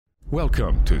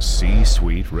Welcome to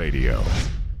C-Suite Radio.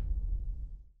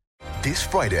 This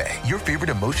Friday, your favorite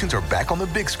emotions are back on the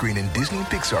big screen in Disney and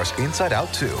Pixar's Inside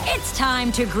Out 2. It's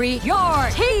time to greet your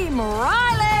team,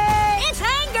 Riley! It's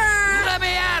anger! Let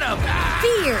me at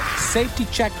him! Fear! Safety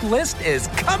checklist is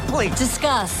complete!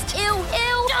 Disgust! Ew,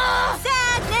 ew!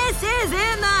 Sadness is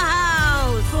in the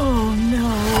house! Oh, no.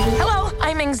 Hello,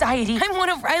 I'm anxiety. I'm one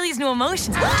of Riley's new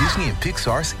emotions. Disney and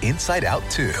Pixar's Inside Out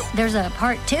 2. There's a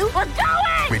part 2? We're going!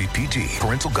 Rated PG.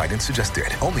 Parental guidance suggested.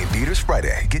 Only in theaters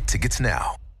Friday. Get tickets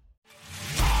now.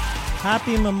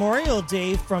 Happy Memorial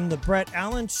Day from the Brett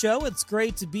Allen Show. It's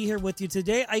great to be here with you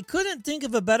today. I couldn't think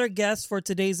of a better guest for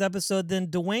today's episode than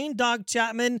Duane Dog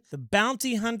Chapman, the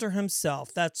bounty hunter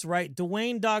himself. That's right,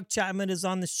 Duane Dog Chapman is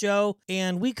on the show,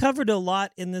 and we covered a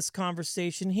lot in this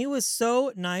conversation. He was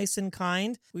so nice and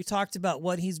kind. We talked about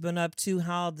what he's been up to,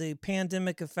 how the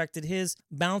pandemic affected his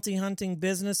bounty hunting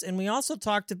business, and we also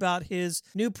talked about his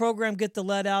new program, Get the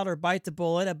Lead Out or Bite the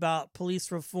Bullet, about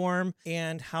police reform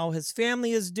and how his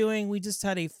family is doing. We just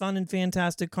had a fun and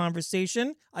fantastic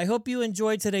conversation. I hope you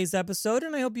enjoyed today's episode,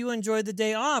 and I hope you enjoyed the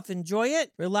day off. Enjoy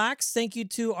it, relax. Thank you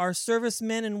to our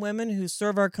servicemen and women who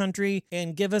serve our country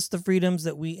and give us the freedoms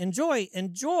that we enjoy.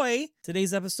 Enjoy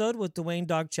today's episode with Duane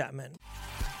Dog Chapman.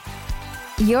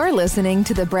 You're listening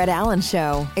to The Brett Allen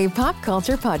Show, a pop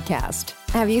culture podcast.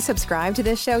 Have you subscribed to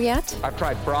this show yet? I've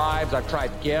tried bribes, I've tried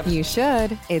gifts. You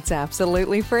should. It's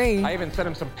absolutely free. I even sent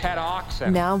him some pet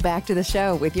oxen. Now back to the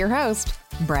show with your host,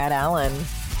 Brett Allen.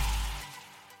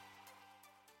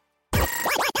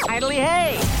 Idly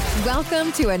hey!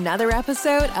 Welcome to another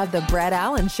episode of The Brett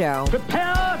Allen Show,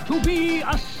 Prepare to be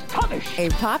astonished. a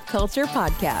pop culture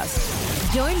podcast.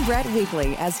 Join Brett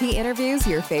weekly as he interviews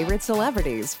your favorite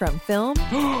celebrities from film,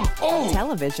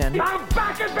 television, I'm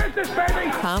back in business,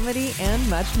 baby! comedy, and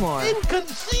much more.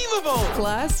 Inconceivable!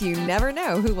 Plus, you never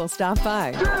know who will stop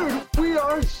by. Dude, we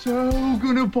are so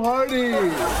gonna party!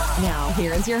 Now,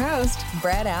 here is your host,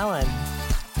 Brett Allen.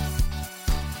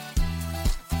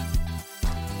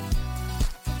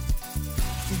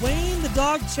 Duane the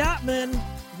Dog Chapman,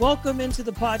 welcome into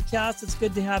the podcast. It's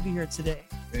good to have you here today.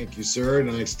 Thank you, sir.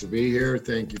 Nice to be here.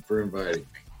 Thank you for inviting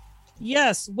me.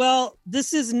 Yes, well,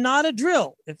 this is not a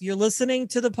drill. If you're listening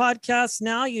to the podcast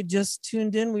now, you just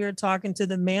tuned in. We are talking to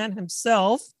the man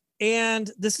himself, and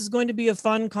this is going to be a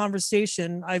fun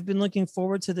conversation. I've been looking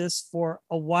forward to this for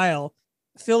a while.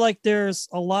 I feel like there's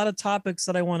a lot of topics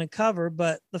that I want to cover,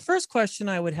 but the first question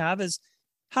I would have is,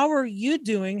 how are you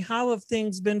doing? How have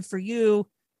things been for you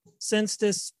since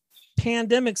this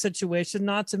pandemic situation,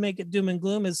 not to make it doom and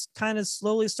gloom, is kind of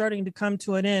slowly starting to come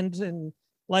to an end and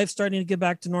life starting to get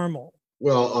back to normal?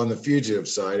 Well, on the fugitive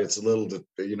side, it's a little,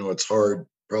 it's hard,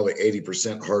 probably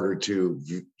 80% harder to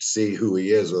see who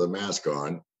he is with a mask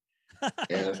on.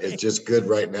 And it's just good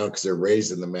right now because they're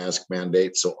raising the mask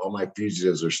mandate. So all my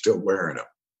fugitives are still wearing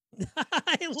them.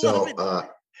 I love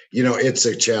it. It's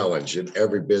a challenge in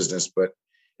every business, but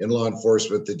in law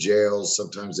enforcement, the jails,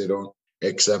 sometimes they don't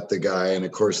accept the guy. And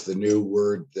of course, the new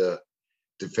word the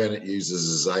defendant uses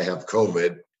is I have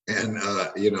COVID. And,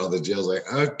 the jail's like,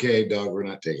 okay, dog, we're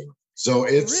not taking him. So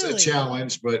it's Really? a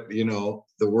challenge, but, the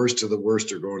worst of the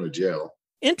worst are going to jail.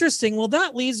 Interesting. Well,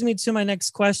 that leads me to my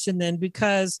next question then,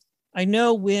 because I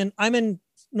know when I'm in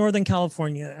Northern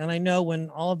California, and I know when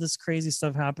all of this crazy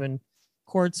stuff happened,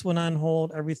 courts went on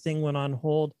hold, everything went on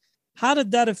hold. How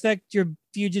did that affect your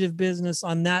fugitive business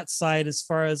on that side, as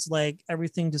far as like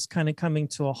everything just kind of coming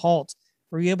to a halt?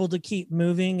 Were you able to keep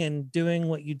moving and doing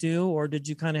what you do, or did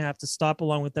you kind of have to stop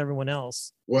along with everyone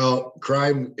else? Well,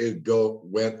 crime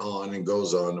went on and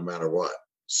goes on no matter what.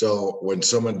 So when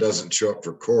someone doesn't show up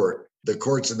for court, the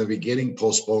courts in the beginning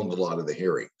postponed a lot of the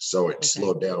hearing. So it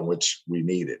slowed down, which we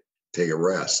needed. Take a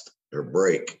rest or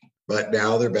break. But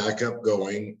now they're back up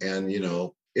going. And,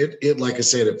 it like I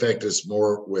said, affected us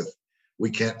more with, we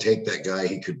can't take that guy.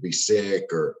 He could be sick,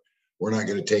 or we're not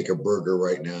going to take a burger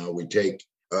right now. We take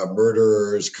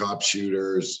murderers, cop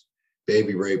shooters,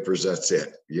 baby rapers. That's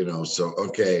it. So,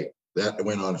 okay, that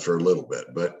went on for a little bit,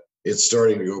 but it's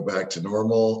starting to go back to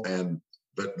normal.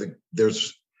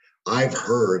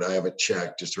 I haven't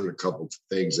checked, just heard a couple of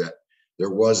things that there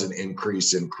was an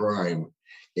increase in crime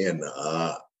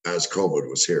as COVID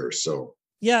was here. So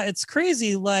Yeah, it's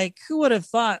crazy. Like, who would have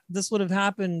thought this would have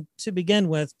happened to begin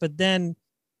with? But then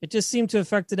it just seemed to have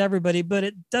affected everybody. But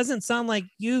it doesn't sound like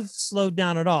you've slowed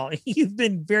down at all. You've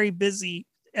been very busy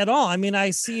at all. I mean,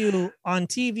 I see you on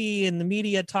TV and the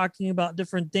media talking about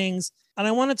different things. And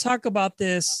I want to talk about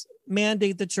this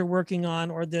mandate that you're working on,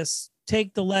 or this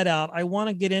take the lead out. I want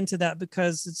to get into that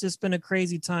because it's just been a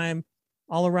crazy time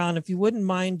all around. If you wouldn't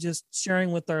mind just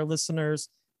sharing with our listeners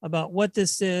about what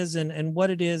this is and what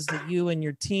it is that you and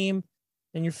your team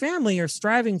and your family are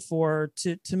striving for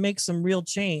to make some real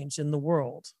change in the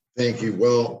world. Thank you.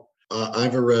 Well,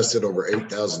 I've arrested over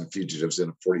 8,000 fugitives in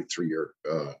a 43-year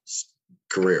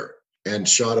career and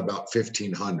shot about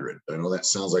 1,500. I know that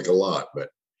sounds like a lot, but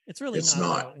it's really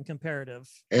not in comparative.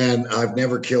 And I've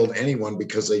never killed anyone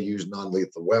because they use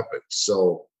non-lethal weapons.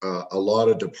 So a lot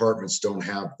of departments don't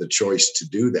have the choice to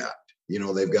do that. You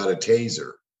know, they've got a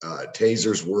taser.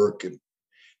 Tasers work, and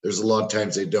there's a lot of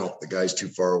times they don't. The guy's too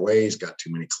far away. He's got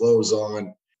too many clothes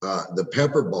on. The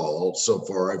pepper ball, so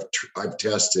far, I've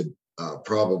tested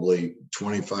probably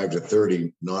 25 to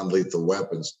 30 non-lethal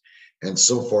weapons. And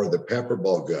so far, the pepper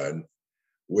ball gun,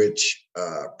 which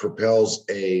propels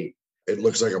it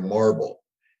looks like a marble.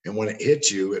 And when it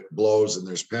hits you, it blows and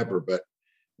there's pepper. But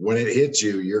when it hits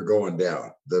you, you're going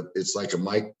down. It's like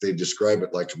they describe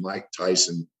it like a Mike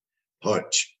Tyson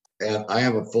punch. And I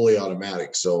have a fully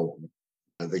automatic. So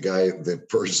the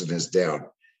person is down.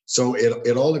 So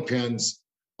it all depends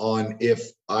on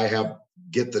if I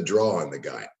get the draw on the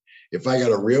guy. If I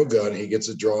got a real gun, he gets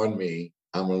a draw on me,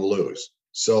 I'm going to lose.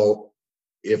 So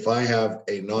if I have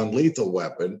a non-lethal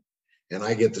weapon and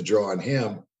I get the draw on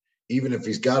him, even if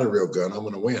he's got a real gun, I'm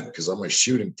going to win because I'm going to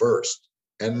shoot him first.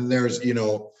 And then there's,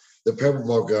 the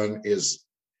pepperball gun is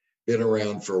been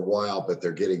around for a while, but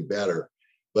they're getting better.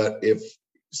 But if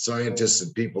scientists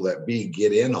and people that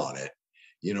get in on it,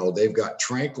 they've got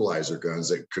tranquilizer guns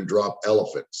that can drop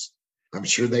elephants. I'm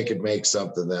sure they could make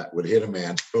something that would hit a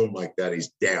man, boom, like that,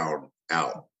 he's down,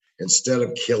 out. Instead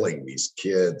of killing these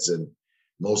kids, and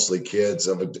mostly kids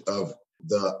of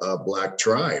the Black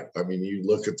tribe. I mean, you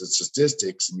look at the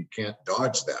statistics and you can't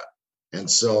dodge that. And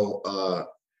so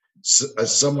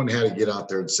someone had to get out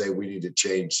there and say, we need to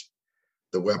change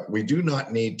the weapon. We do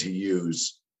not need to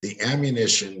use the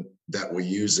ammunition that we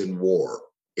use in war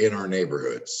in our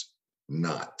neighborhoods.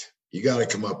 Not. You got to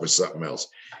come up with something else.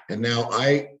 And now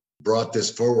I brought this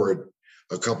forward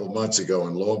a couple months ago,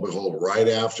 and lo and behold, right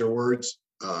afterwards,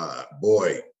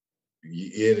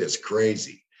 it is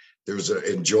crazy.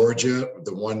 In Georgia,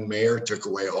 the one mayor took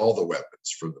away all the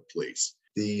weapons from the police.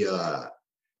 The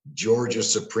Georgia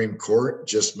Supreme Court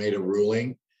just made a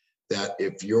ruling that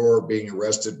if you're being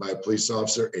arrested by a police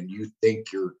officer and you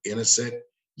think you're innocent,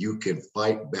 you can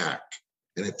fight back.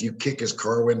 And if you kick his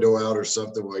car window out or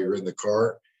something while you're in the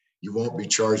car, you won't be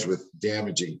charged with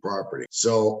damaging property.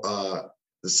 So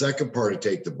the second part to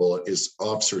take the bullet is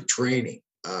officer training.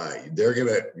 You're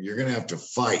gonna have to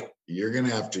fight. You're gonna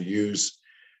have to use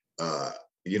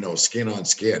skin on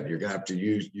skin. You're gonna have to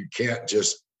use. You can't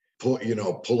just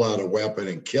pull out a weapon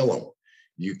and kill them.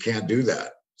 You can't do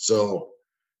that. So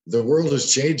the world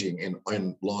is changing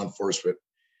in law enforcement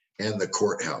and the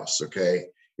courthouse. Okay,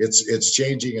 it's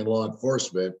changing in law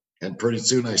enforcement, and pretty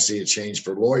soon I see a change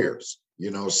for lawyers.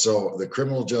 So the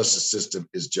criminal justice system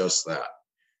is just that,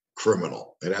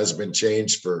 criminal. It hasn't been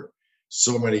changed for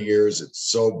so many years.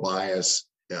 It's so biased,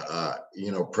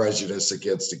 prejudice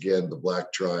against, again, the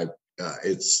Black tribe.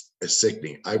 It's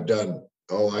sickening.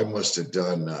 I must have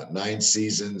done 9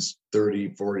 seasons,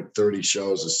 30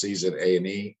 shows a season,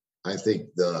 A&E. I think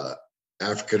the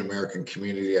African-American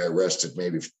community, I arrested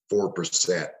maybe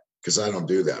 4%, because I don't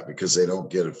do that, because they don't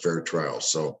get a fair trial.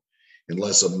 So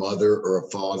unless a mother or a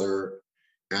father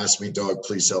asks me, dog,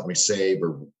 please help me save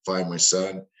or find my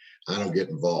son, I don't get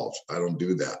involved. I don't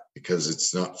do that because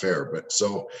it's not fair. But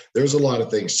so there's a lot of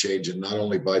things changing, not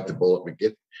only bite the bullet, but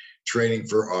get training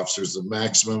for officers. The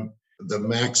maximum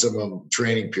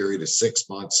training period is 6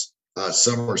 months.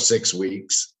 Some are 6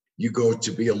 weeks. You go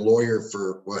to be a lawyer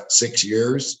for 6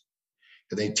 years,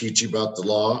 and they teach you about the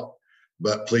law.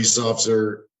 But police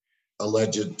officer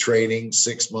alleged training,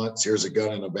 6 months, here's a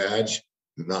gun and a badge.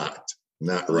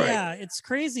 Not right. Yeah, it's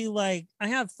crazy. Like, I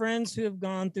have friends who have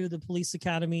gone through the police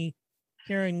academy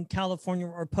here in California,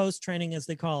 or post training, as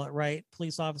they call it, right?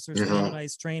 Police officers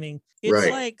standardized training. It's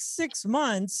like 6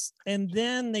 months, and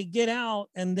then they get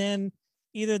out, and then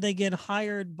either they get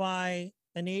hired by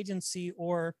an agency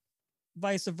or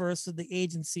vice versa. The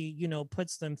agency,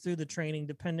 puts them through the training,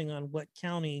 depending on what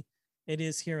county it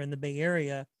is here in the Bay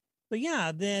Area. But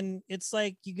yeah, then it's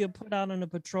like you get put out on a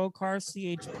patrol car,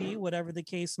 CHP, whatever the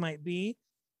case might be.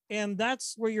 And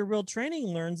that's where your real training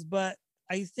learns. But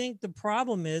I think the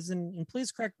problem is, and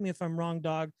please correct me if I'm wrong,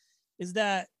 dog, is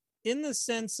that in the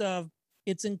sense of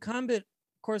it's incumbent,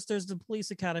 of course, there's the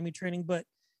police academy training, but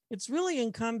it's really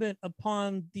incumbent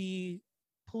upon the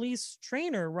police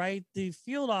trainer, right? The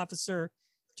field officer,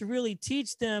 to really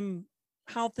teach them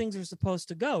how things are supposed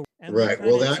to go. And right.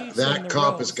 Well, that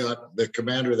cop has got, the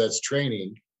commander that's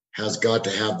training has got to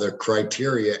have the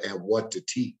criteria and what to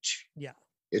teach. Yeah.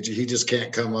 He just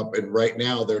can't come up. And right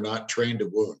now they're not trained to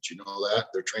wound. You know that?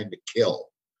 They're trained to kill.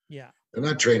 Yeah. They're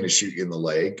not trained to shoot you in the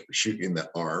leg, shoot you in the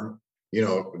arm. You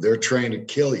know, they're trained to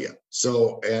kill you.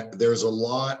 So there's a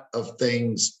lot of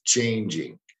things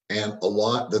changing, and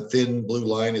the thin blue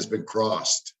line has been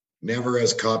crossed. Never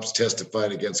has cops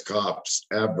testified against cops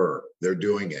ever. They're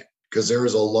doing it because there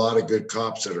is a lot of good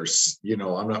cops that are, you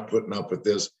know, I'm not putting up with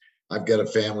this. I've got a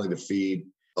family to feed.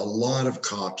 A lot of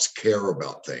cops care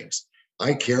about things.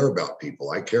 I care about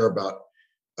people. I care about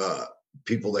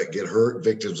people that get hurt,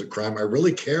 victims of crime. I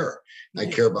really care. I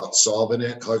care about solving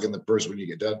it, hugging the person when you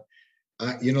get done.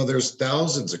 You know, there's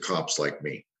thousands of cops like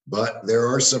me, but there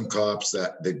are some cops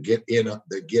that get in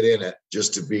it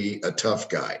just to be a tough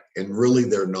guy, and really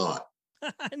they're not.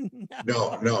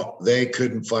 No, they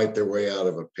couldn't fight their way out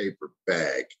of a paper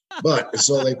bag. But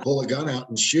so they pull a gun out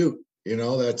and shoot. You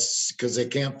know, that's because they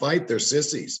can't fight. They're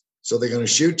sissies. So they're going to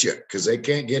shoot you because they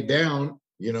can't get down,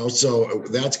 you know, so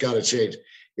that's got to change.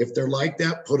 If they're like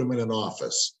that, put them in an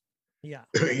office. Yeah.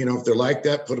 You know, if they're like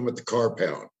that, put them at the car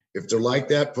pound. If they're like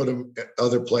that, put them at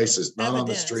other places, not on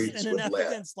the streets in with an lead.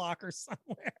 evidence locker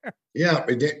somewhere. Yeah,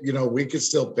 you know, we could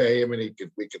still pay him and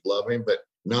we could love him, but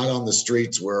not on the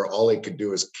streets where all he could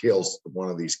do is kill one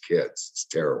of these kids. It's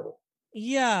terrible.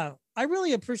 Yeah, I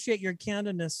really appreciate your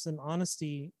candidness and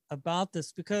honesty about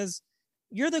this, because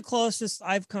you're the closest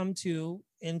I've come to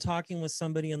in talking with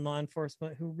somebody in law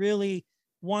enforcement who really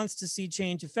wants to see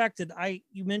change affected.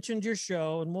 You mentioned your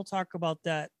show, and we'll talk about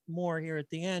that more here at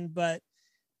the end, but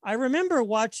I remember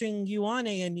watching you on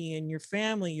A&E and your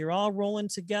family. You're all rolling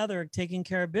together, taking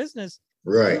care of business.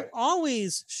 Right. You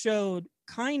always showed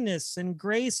kindness and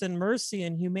grace and mercy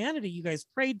and humanity. You guys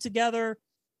prayed together,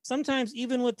 sometimes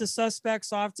even with the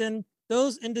suspects. Often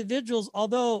those individuals,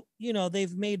 although, you know,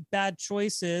 they've made bad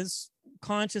choices,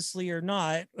 consciously or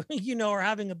not, you know, are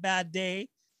having a bad day,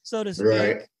 so to speak.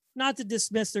 Right. Not to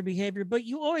dismiss their behavior, but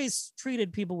you always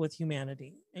treated people with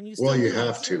humanity. And you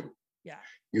have to. Yeah.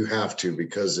 You have to,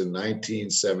 because in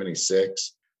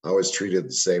 1976, I was treated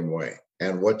the same way.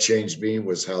 And what changed me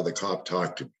was how the cop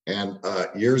talked to me. And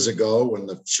years ago, when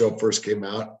the show first came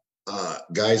out,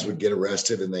 guys would get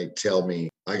arrested and they'd tell me,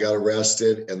 I got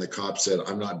arrested. And the cop said,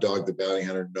 I'm not Dog the Bounty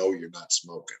Hunter. No, you're not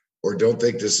smoking. Or don't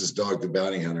think this is Dog the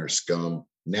Bounty Hunter, scum.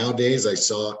 Nowadays, I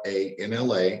saw in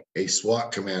LA, a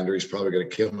SWAT commander. He's probably going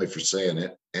to kill me for saying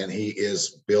it. And he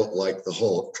is built like the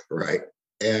Hulk, right?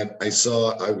 And I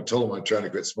told him I'm trying to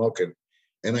quit smoking.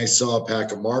 And I saw a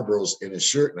pack of Marlboros in his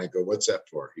shirt. And I go, what's that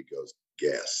for? He goes,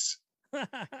 guess.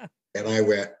 And I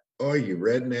went, oh, you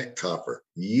redneck copper.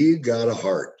 You got a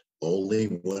heart. Only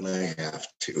when I have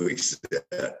to, he said.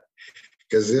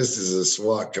 Because this is a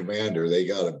SWAT commander. They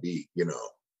got to be, you know,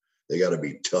 they got to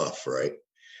be tough, right?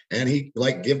 And he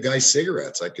give guys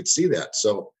cigarettes. I could see that.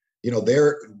 So, you know,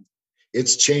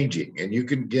 it's changing. And you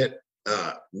can get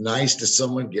nice to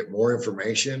someone, get more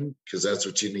information, because that's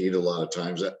what you need a lot of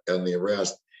times on the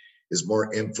arrest is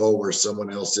more info where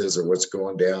someone else is or what's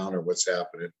going down or what's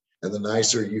happening. And the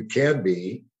nicer you can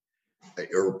be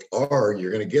or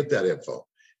you're going to get that info.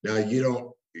 Now, you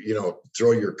don't, you know,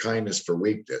 throw your kindness for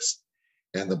weakness.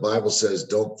 And the Bible says,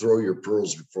 don't throw your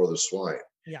pearls before the swine.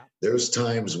 Yeah. There's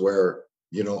times where,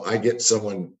 you know, I get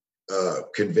someone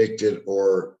convicted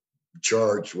or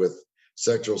charged with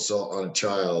sexual assault on a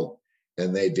child,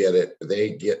 and they did it.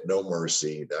 They get no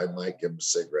mercy. I might give them a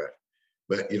cigarette.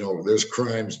 But, you know, there's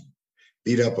crimes,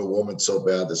 beat up a woman so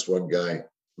bad. This one guy,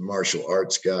 martial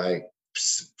arts guy,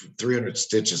 300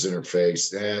 stitches in her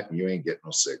face. You ain't getting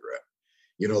no cigarette.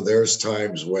 You know, there's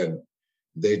times when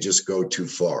they just go too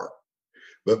far.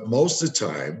 But most of the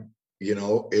time, you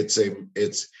know,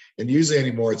 and usually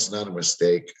anymore, it's not a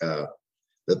mistake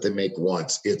that they make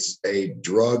once. It's a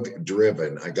drug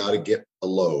driven. I got to get a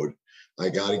load. I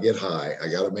got to get high. I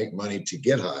got to make money to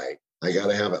get high. I got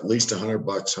to have at least $100,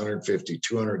 150,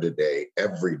 200 a day,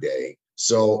 every day.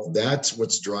 So that's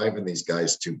what's driving these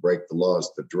guys to break the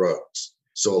laws, the drugs.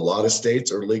 So a lot of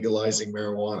states are legalizing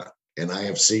marijuana. And I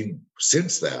have seen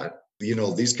since that, you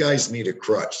know, these guys need a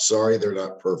crutch. Sorry, they're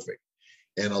not perfect.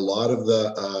 And a lot of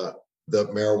the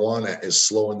marijuana is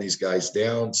slowing these guys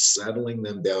down, settling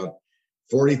them down.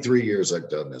 43 years I've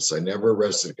done this. I never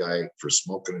arrested a guy for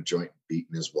smoking a joint and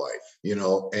beating his wife, you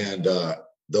know, and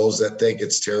those that think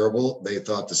it's terrible, they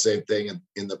thought the same thing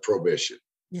in the prohibition.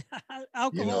 Yeah,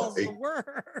 alcohol is the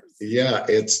worst. Yeah,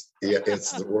 it's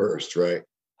the worst, right?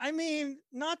 I mean,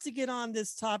 not to get on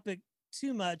this topic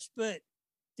too much, but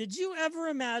did you ever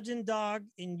imagine, Dog,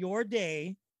 in your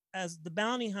day as the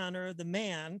bounty hunter, the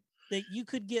man, that you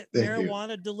could get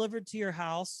marijuana delivered to your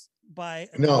house by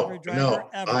a delivery driver? No,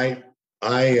 ever?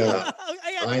 I had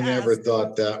I to never ask.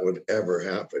 thought that would ever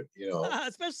happen,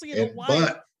 Especially in And Hawaii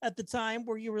but at the time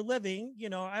where you were living.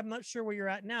 I'm not sure where you're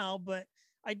at now, but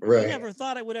you right. never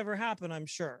thought it would ever happen, I'm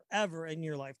sure, ever in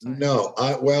your lifetime. No,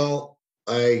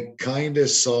 I kind of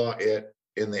saw it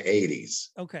in the 80s,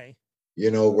 Okay.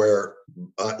 where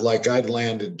like I'd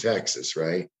land in Texas,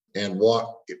 right? And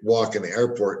walk in the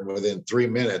airport, and within 3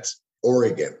 minutes,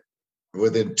 Oregon,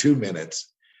 within 2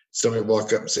 minutes, somebody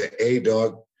walk up and say, "Hey,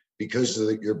 dog, because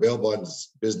your bail bond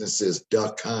business is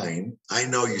Duckine, I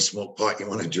know you smoke pot. You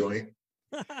want to join?"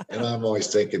 And I'm always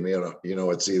thinking,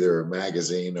 it's either a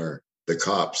magazine or the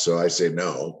cops. So I say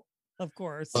no. Of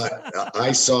course. But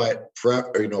I saw it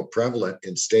prevalent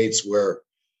in states where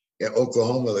in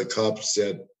Oklahoma, the cops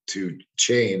said to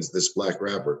chains this black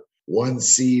rapper, "One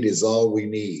seed is all we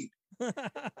need."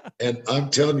 And I'm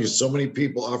telling you, so many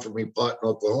people offered me pot in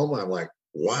Oklahoma. I'm like,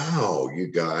 wow, you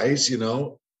guys, and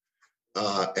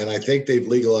I think they've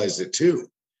legalized it too.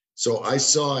 So I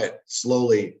saw it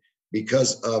slowly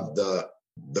because of the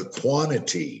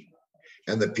quantity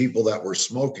and the people that were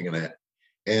smoking it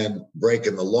and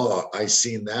breaking the law. I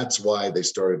seen that's why they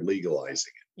started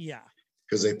legalizing it. Yeah.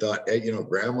 Because they thought, hey,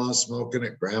 grandma's smoking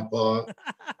it, grandpa,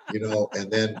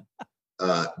 and then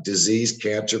disease,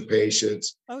 cancer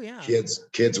patients, Oh yeah.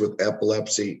 kids with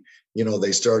epilepsy,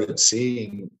 they started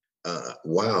seeing,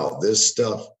 wow, this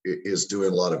stuff is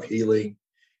doing a lot of healing,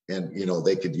 and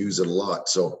they could use it a lot.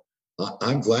 So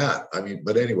I'm glad. I mean,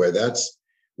 but anyway, that's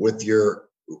with your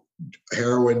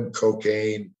heroin,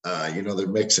 cocaine. They're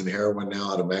mixing heroin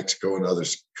now out of Mexico and other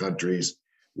countries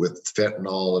with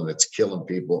fentanyl, and it's killing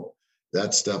people.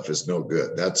 That stuff is no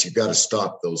good. You got to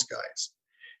stop those guys.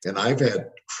 And I've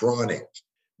had chronic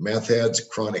meth heads,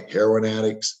 chronic heroin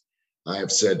addicts. I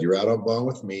have said, you're out on bond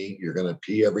with me. You're going to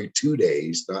pee every 2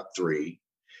 days, not 3.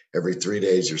 Every 3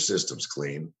 days, your system's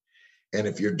clean. And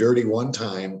if you're dirty one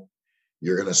time,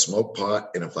 you're going to smoke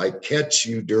pot. And if I catch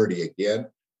you dirty again,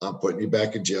 I'm putting you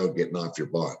back in jail, getting off your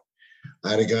bond. I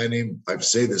had a guy I've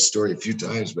said this story a few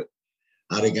times, but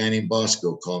I had a guy named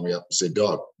Bosco call me up and say,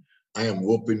 "Dog, I am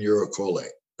whooping your Ocole."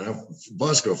 And I'm,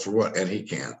 "Bosco, for what?" And he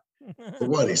can't. "For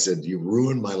what?" He said, "You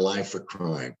ruined my life for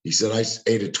crime." He said, "I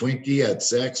ate a Twinkie, had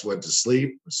sex, went to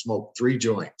sleep, smoked 3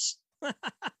 joints."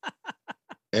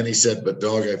 And he said, "But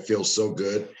dog, I feel so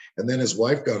good." And then his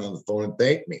wife got on the phone and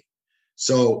thanked me.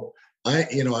 So I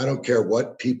don't care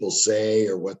what people say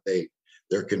or what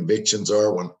their convictions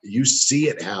are. When you see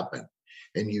it happen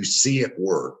and you see it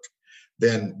work,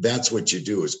 then that's what you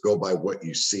do, is go by what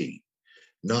you see,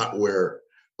 not where,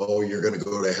 oh, you're going to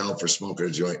go to hell for smoking a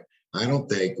joint. I don't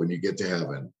think when you get to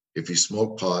heaven, if you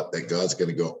smoke pot, that God's going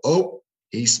to go, "Oh,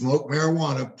 he smoked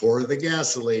marijuana, pour the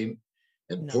gasoline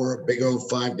and pour a big old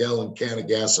 5-gallon can of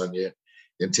gas on you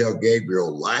and tell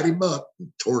Gabriel, light him up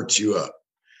and torch you up."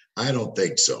 I don't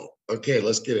think so. Okay,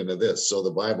 let's get into this. So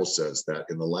the Bible says that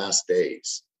in the last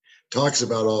days, talks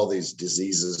about all these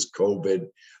diseases, COVID,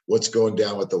 what's going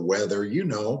down with the weather,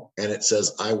 and it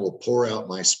says, "I will pour out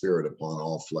my spirit upon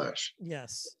all flesh."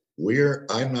 Yes.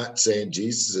 I'm not saying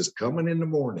Jesus is coming in the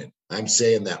morning. I'm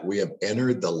saying that we have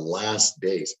entered the last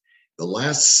days. The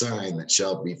last sign that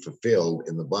shall be fulfilled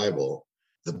in the Bible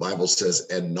says,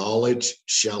 "And knowledge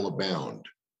shall abound."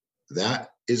 That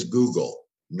is Google.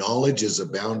 Knowledge is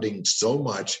abounding so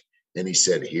much. And he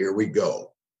said, here we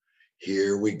go.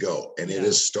 Here we go. And it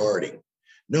is starting.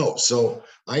 No, so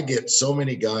I get so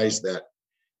many guys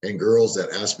and girls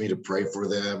that ask me to pray for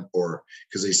them, or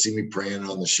because they see me praying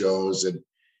on the shows. And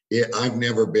I've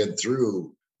never been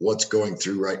through what's going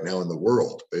through right now in the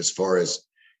world as far as,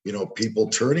 people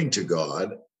turning to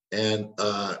God. And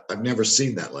I've never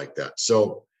seen that like that.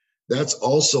 So that's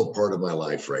also part of my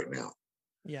life right now.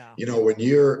 Yeah.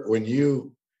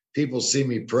 When people see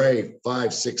me pray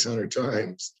 500-600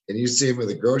 times, and you see them in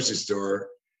the grocery store,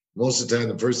 most of the time,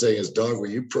 the first thing is, "Dog, will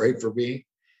you pray for me?"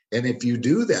 And if you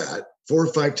do that 4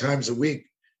 or 5 times a week,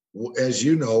 as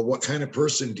you know, what kind of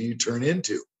person do you turn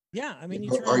into? Yeah. I mean,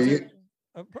 Are you,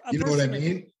 you know what I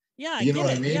mean? Yeah. You know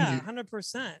what I mean? Yeah.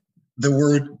 100%. The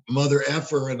word mother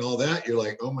effer and all that, you're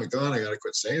like, oh my God, I got to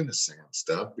quit saying this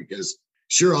stuff, because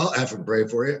sure, I'll eff and pray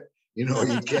for you. You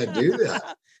can't do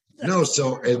that. No,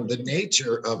 so, and the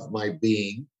nature of my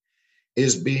being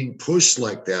is being pushed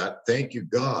like that, thank you,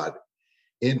 God,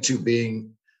 into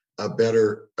being a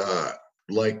better, I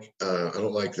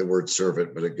don't like the word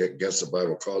servant, but I guess the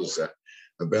Bible calls us that,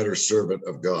 a better servant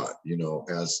of God,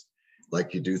 as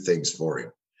like you do things for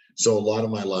him. So a lot of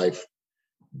my life,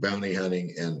 bounty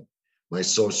hunting, and my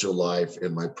social life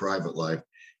and my private life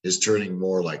is turning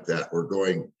more like that.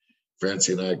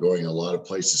 Francie and I going a lot of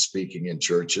places, speaking in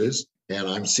churches, and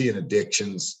I'm seeing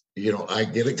addictions. I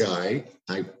get a guy,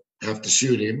 I have to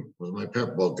shoot him with my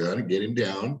pepper ball gun and get him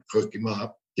down, hook him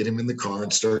up, get him in the car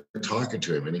and start talking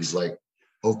to him. And he's like,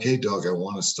 okay, dog, I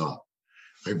want to stop.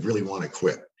 I really want to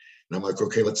quit. And I'm like,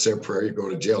 okay, let's say a prayer. You go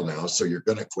to jail now. So you're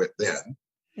going to quit then.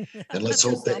 And let's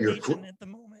hope that you're quit. At the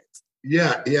moment.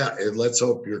 Yeah. And let's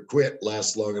hope your quit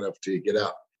lasts long enough till you get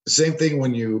out. The same thing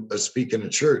when you speak in a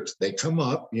church. They come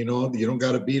up, you don't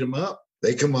got to beat them up.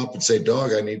 They come up and say,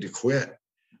 dog, I need to quit.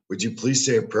 Would you please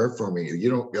say a prayer for me? You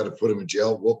don't got to put them in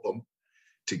jail, whoop them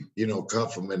to,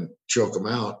 cuff them and choke them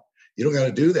out. You don't got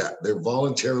to do that. They're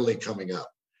voluntarily coming up.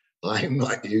 I'm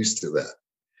not used to that.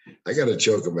 I got to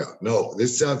choke them out. No,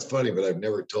 this sounds funny, but I've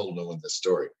never told no one this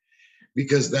story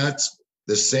because that's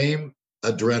the same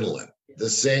adrenaline, the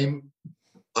same.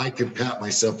 I can pat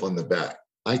myself on the back.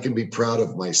 I can be proud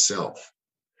of myself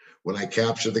when I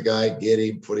capture the guy, get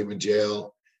him, put him in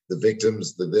jail, the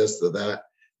victims, the this, the that.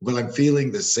 But I'm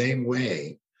feeling the same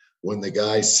way when the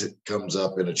guy comes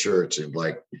up in a church and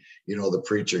like, the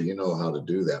preacher, you know how to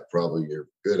do that. Probably you're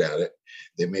good at it.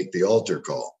 They make the altar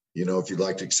call. If you'd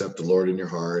like to accept the Lord in your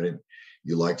heart and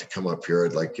you like to come up here,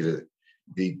 I'd like you to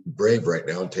be brave right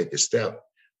now and take a step.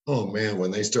 Oh man,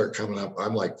 when they start coming up,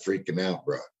 I'm like freaking out,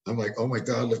 bro. I'm like, oh my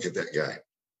God, look at that guy.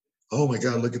 Oh my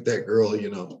God, look at that girl.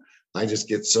 I just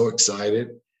get so excited.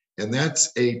 And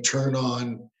that's a turn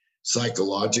on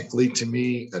psychologically to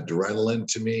me, adrenaline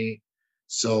to me.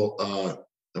 So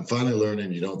I'm finally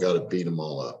learning you don't got to beat them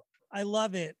all up. I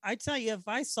love it. I tell you, if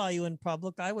I saw you in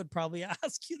public, I would probably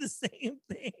ask you the same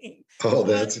thing. Oh,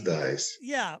 that's nice.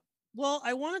 Yeah. Well,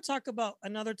 I want to talk about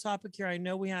another topic here. I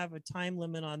know we have a time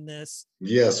limit on this.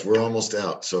 Yes, we're almost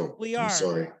out. So we are. I'm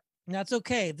sorry. That's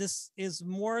okay. This is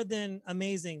more than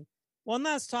amazing. One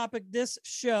last topic. This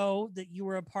show that you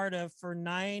were a part of for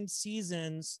 9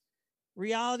 seasons,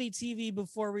 reality TV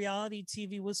before reality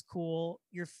TV was cool.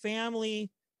 Your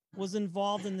family was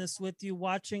involved in this with you,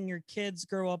 watching your kids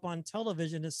grow up on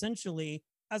television, essentially.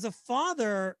 As a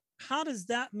father, how does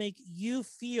that make you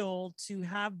feel to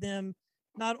have them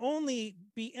not only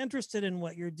be interested in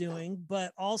what you're doing,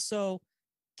 but also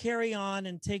carry on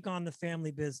and take on the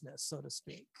family business, so to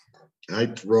speak?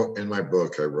 I wrote in my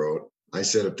book, I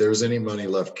said, if there's any money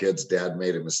left, kids, Dad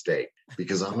made a mistake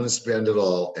because I'm going to spend it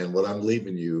all. And what I'm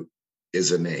leaving you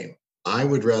is a name. I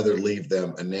would rather leave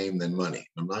them a name than money.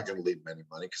 I'm not going to leave them any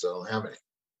money because I don't have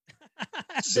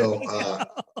any. So,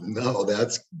 no,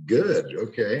 that's good.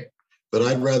 Okay. But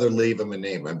I'd rather leave them a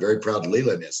name. I'm very proud of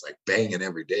Leland is like banging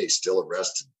every day, still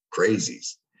arrested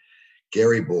crazies.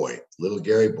 Gary Boy, little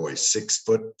Gary Boy,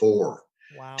 6'4",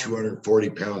 wow. 240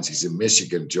 pounds. He's in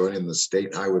Michigan, joining the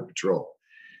State Highway Patrol.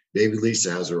 Baby Lisa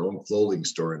has her own clothing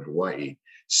store in Hawaii,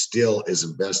 still is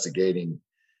investigating.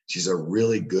 She's a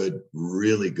really good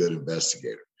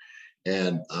investigator.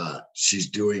 And she's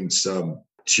doing some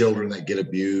children that get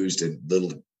abused and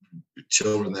little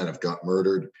children that have got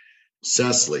murdered.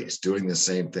 Cecily's doing the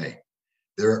same thing.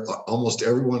 Almost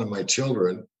every one of my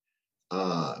children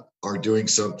are doing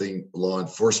something law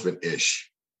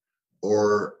enforcement-ish.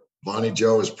 Or Bonnie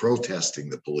Jo is protesting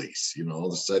the police. All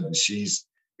of a sudden she's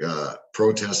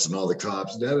protesting all the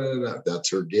cops. That's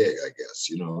her gig, I guess.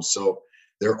 So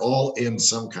they're all in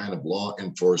some kind of law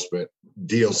enforcement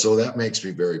deal. So that makes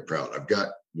me very proud. I've got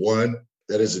one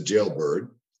that is a jailbird,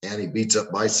 and he beats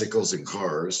up bicycles and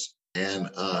cars,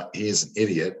 and he is an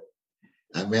idiot.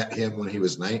 I met him when he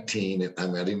was 19, and I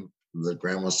met him. The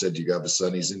grandma said, you got a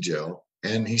son, he's in jail,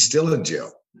 and he's still in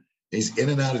jail. He's in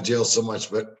and out of jail so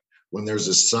much, but when there's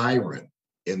a siren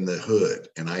in the hood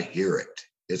and I hear it,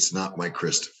 it's not my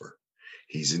Christopher.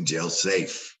 He's in jail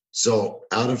safe. So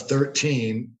out of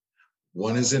 13,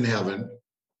 1 is in heaven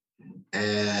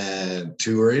and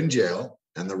 2 are in jail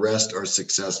and the rest are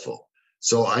successful.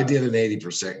 So I did an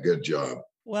 80% good job.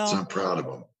 Well, so I'm proud of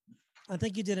them. I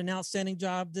think you did an outstanding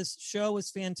job. This show is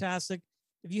fantastic.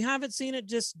 If you haven't seen it,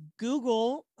 just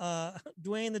Google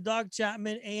Duane the Dog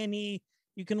Chapman, A&E.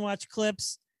 You can watch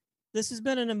clips. This has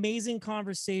been an amazing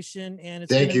conversation. And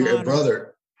it's Thank you. And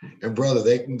brother,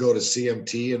 they can go to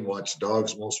CMT and watch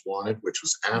Dogs Most Wanted, which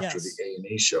was after the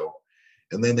A&E show.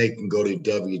 And then they can go to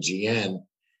WGN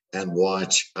and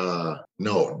watch, Dog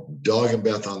and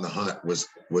Beth on the Hunt was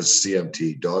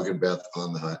CMT. Dog and Beth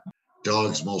on the Hunt.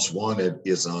 Dogs Most Wanted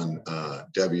is on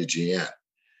WGN.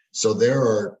 So there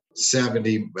are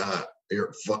 70,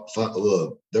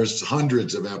 there's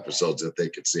hundreds of episodes that they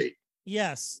could see.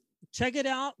 Yes. Check it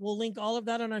out. We'll link all of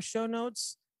that on our show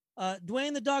notes.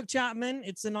 Duane the Dog Chapman,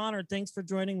 it's an honor. Thanks for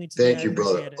joining me today. Thank you,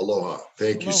 brother. Aloha.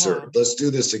 Thank you, sir. Let's do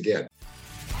this again.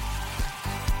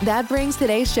 That brings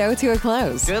today's show to a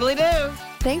close. Goodly do.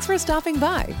 Thanks for stopping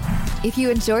by. If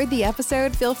you enjoyed the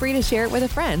episode, feel free to share it with a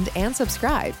friend and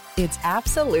subscribe. It's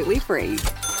absolutely free.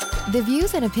 The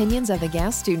views and opinions of the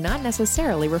guests do not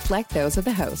necessarily reflect those of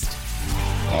the host.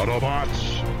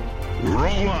 Autobots,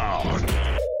 roll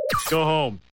out. Go home.